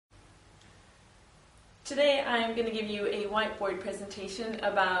Today I'm going to give you a whiteboard presentation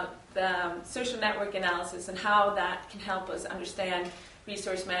about the social network analysis and how that can help us understand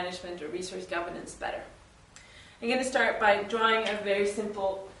resource management or resource governance better. I'm going to start by drawing a very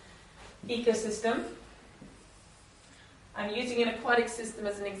simple ecosystem. I'm using an aquatic system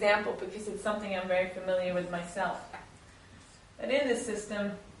as an example because it's something I'm very familiar with myself. But in this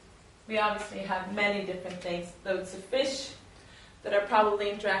system, we obviously have many different things. Loads of fish that are probably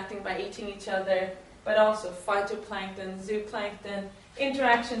interacting by eating each other, but also phytoplankton, zooplankton,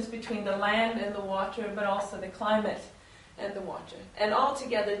 interactions between the land and the water, but also the climate and the water. And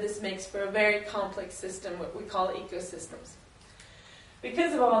altogether, this makes for a very complex system, what we call ecosystems.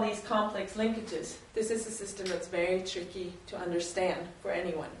 Because of all these complex linkages, this is a system that's very tricky to understand for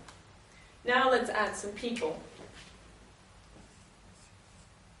anyone. Now let's add some people.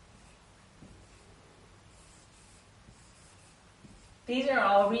 These are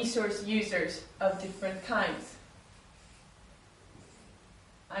all resource users of different kinds.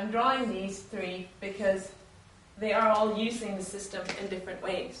 I'm drawing these three because they are all using the system in different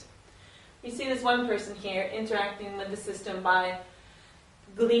ways. You see this one person here interacting with the system by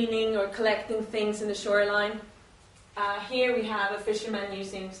gleaning or collecting things in the shoreline. Here we have a fisherman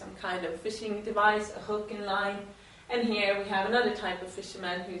using some kind of fishing device, a hook and line. And here we have another type of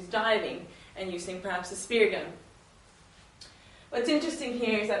fisherman who's diving and using perhaps a spear gun. What's interesting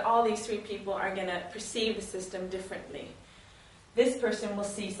here is that all these three people are going to perceive the system differently. This person will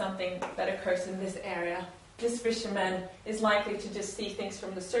see something that occurs in this area. This fisherman is likely to just see things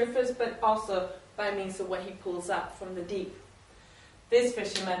from the surface, but also by means of what he pulls up from the deep. This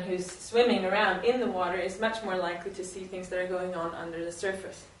fisherman who's swimming around in the water is much more likely to see things that are going on under the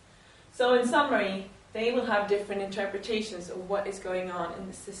surface. So in summary, they will have different interpretations of what is going on in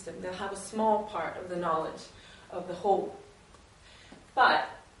the system. They'll have a small part of the knowledge of the whole. But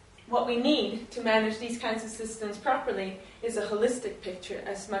what we need to manage these kinds of systems properly is a holistic picture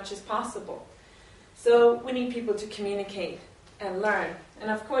as much as possible. So we need people to communicate and learn.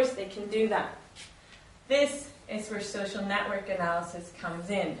 And of course they can do that. This is where social network analysis comes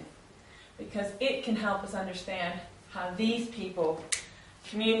in, because it can help us understand how these people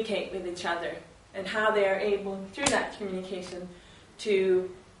communicate with each other and how they are able, through that communication, to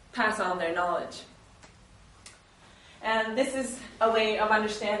pass on their knowledge. And this is a way of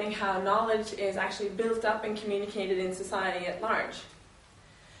understanding how knowledge is actually built up and communicated in society at large.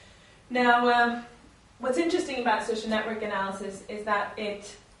 Now, what's interesting about social network analysis is that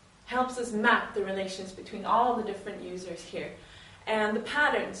it helps us map the relations between all the different users here and the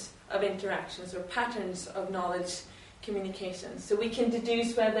patterns of interactions or patterns of knowledge communication. So we can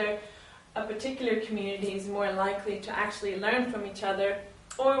deduce whether a particular community is more likely to actually learn from each other,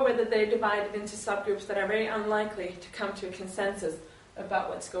 or whether they're divided into subgroups that are very unlikely to come to a consensus about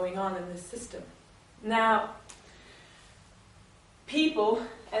what's going on in this system. Now, people,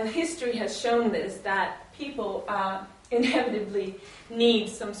 and history has shown this, that people inevitably need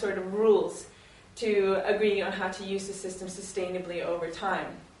some sort of rules to agree on how to use the system sustainably over time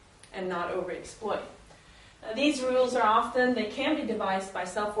and not overexploit. Now, these rules are often, they can be devised by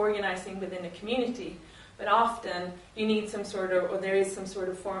self-organizing within a community, but often you need some sort of, or there is some sort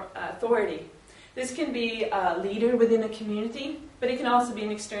of authority. This can be a leader within a community, but it can also be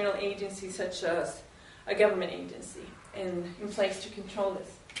an external agency such as a government agency in place to control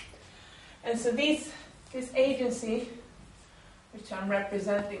this. And so this agency, which I'm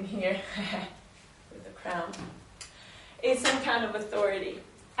representing here with the crown, is some kind of authority.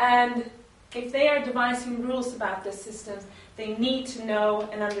 And if they are devising rules about this system, they need to know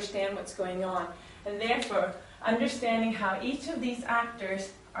and understand what's going on. And therefore, understanding how each of these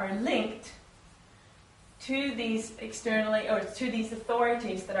actors are linked to these externally, or to these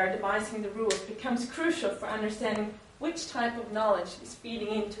authorities that are devising the rules, becomes crucial for understanding which type of knowledge is feeding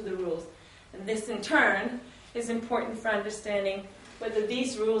into the rules. And this, in turn, is important for understanding whether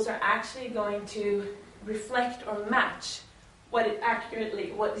these rules are actually going to reflect or match what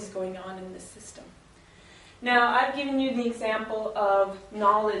is going on in this system. Now, I've given you the example of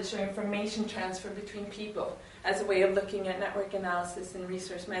knowledge or information transfer between people as a way of looking at network analysis and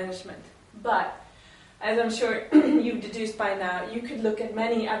resource management. But, as I'm sure you've deduced by now, you could look at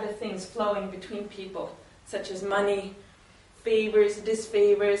many other things flowing between people, such as money, favors,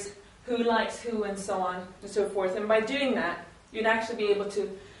 disfavors, who likes who, and so on and so forth. And by doing that, you'd actually be able to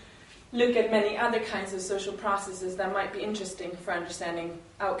look at many other kinds of social processes that might be interesting for understanding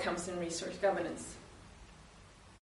outcomes in resource governance.